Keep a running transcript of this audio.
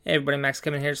Hey everybody, Max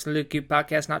coming here. It's the Little Cute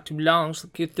Podcast, not too long, just a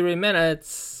cute 3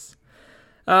 minutes.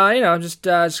 Just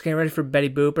getting ready for Betty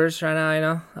Boopers right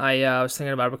now, I was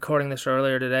thinking about recording this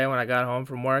earlier today when I got home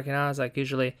from work, I was like,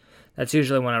 that's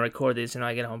usually when I record these,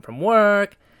 I get home from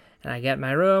work, and I get in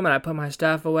my room, and I put my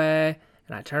stuff away,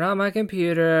 and I turn on my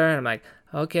computer, and I'm like,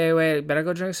 okay, wait, better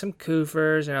go drink some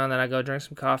Koofers, and then I go drink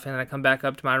some coffee, and then I come back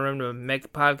up to my room to make the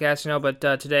podcast, but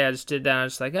today I just did that, and I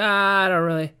was just like, I don't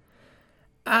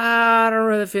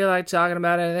really feel like talking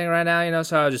about anything right now,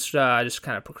 so I just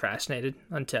kind of procrastinated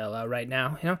until right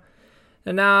now,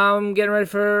 And now I'm getting ready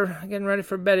for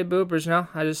Betty Boopers,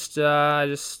 I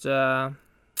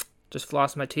just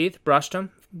flossed my teeth, brushed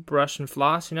and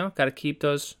floss, got to keep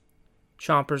those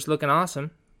chompers looking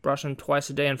awesome. Brush them twice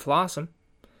a day and floss them.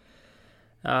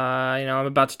 I'm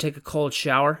about to take a cold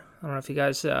shower. I don't know if you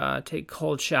guys take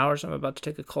cold showers. I'm about to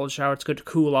take a cold shower. It's good to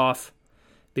cool off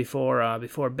before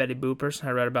Betty Boopers. I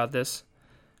heard about this,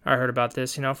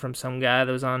 from some guy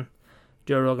that was on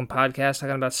Joe Rogan podcast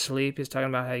talking about sleep. He's talking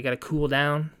about how you got to cool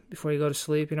down before you go to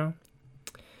sleep,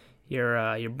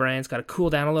 Your brain's got to cool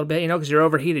down a little bit, because you're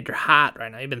overheated. You're hot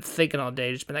right now. You've been thinking all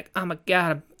day. You've just been like, oh my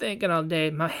God, I'm thinking all day.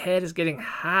 My head is getting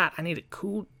hot. I need to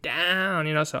cool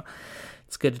down, So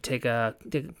it's good to take a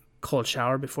cold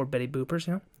shower before Betty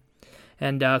Boopers,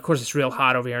 And, of course, it's real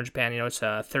hot over here in Japan. It's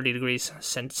 30 degrees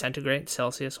centigrade,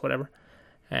 Celsius, whatever.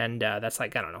 And that's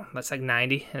like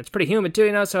 90. And it's pretty humid,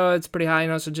 too, so it's pretty high,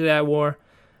 So today I wore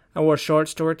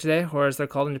shorts to work today, or as they're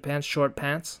called in Japan, short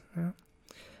pants.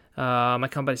 My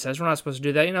company says we're not supposed to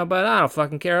do that, but I don't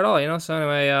fucking care at all, So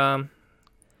anyway,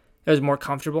 it was more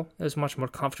comfortable. It was much more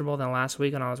comfortable than last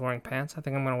week when I was wearing pants. I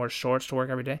think I'm going to wear shorts to work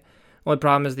every day. Only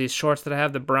problem is these shorts that I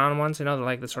have, the brown ones, they're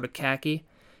like the sort of khaki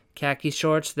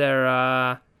shorts. They're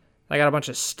I got a bunch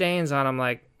of stains on them,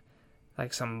 like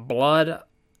some blood.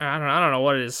 I don't know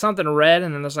what it is. Something red,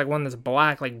 and then there's one that's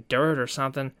black, like dirt or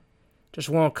something. Just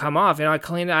won't come off. I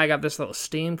cleaned it. I got this little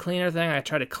steam cleaner thing. I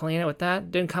tried to clean it with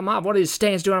that. Didn't come off. What are these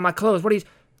stains doing on my clothes? What are you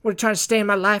trying to stain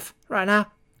my life right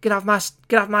now? Get off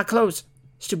my clothes,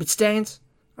 stupid stains.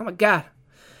 Oh my God.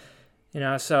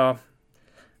 So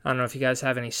I don't know if you guys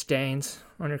have any stains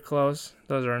on your clothes.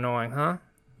 Those are annoying, huh?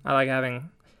 I like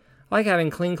having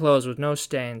clean clothes with no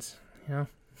stains,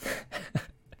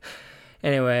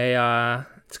 Anyway,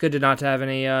 it's good to not have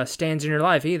any stains in your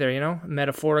life either,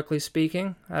 metaphorically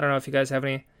speaking. I don't know if you guys have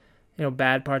any,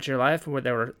 bad parts of your life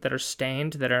that are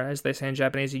stained, that are, as they say in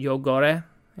Japanese, yogore, I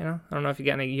don't know if you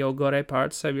got any yogore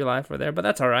parts of your life or there, but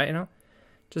that's all right,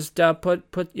 Just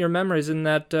put your memories in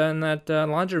that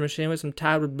laundry machine with some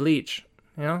Tide with bleach,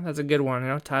 That's a good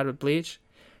one, Tide with bleach.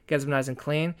 Gets them nice and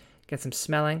clean, gets them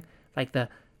smelling like the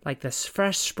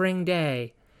fresh spring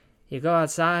day. You go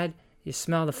outside, you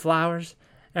smell the flowers,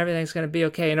 everything's going to be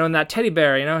okay. And that teddy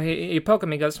bear, you poke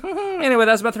him, he goes, Anyway,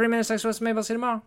 that's about 3 minutes. Thanks for listening. Maybe I'll see you tomorrow.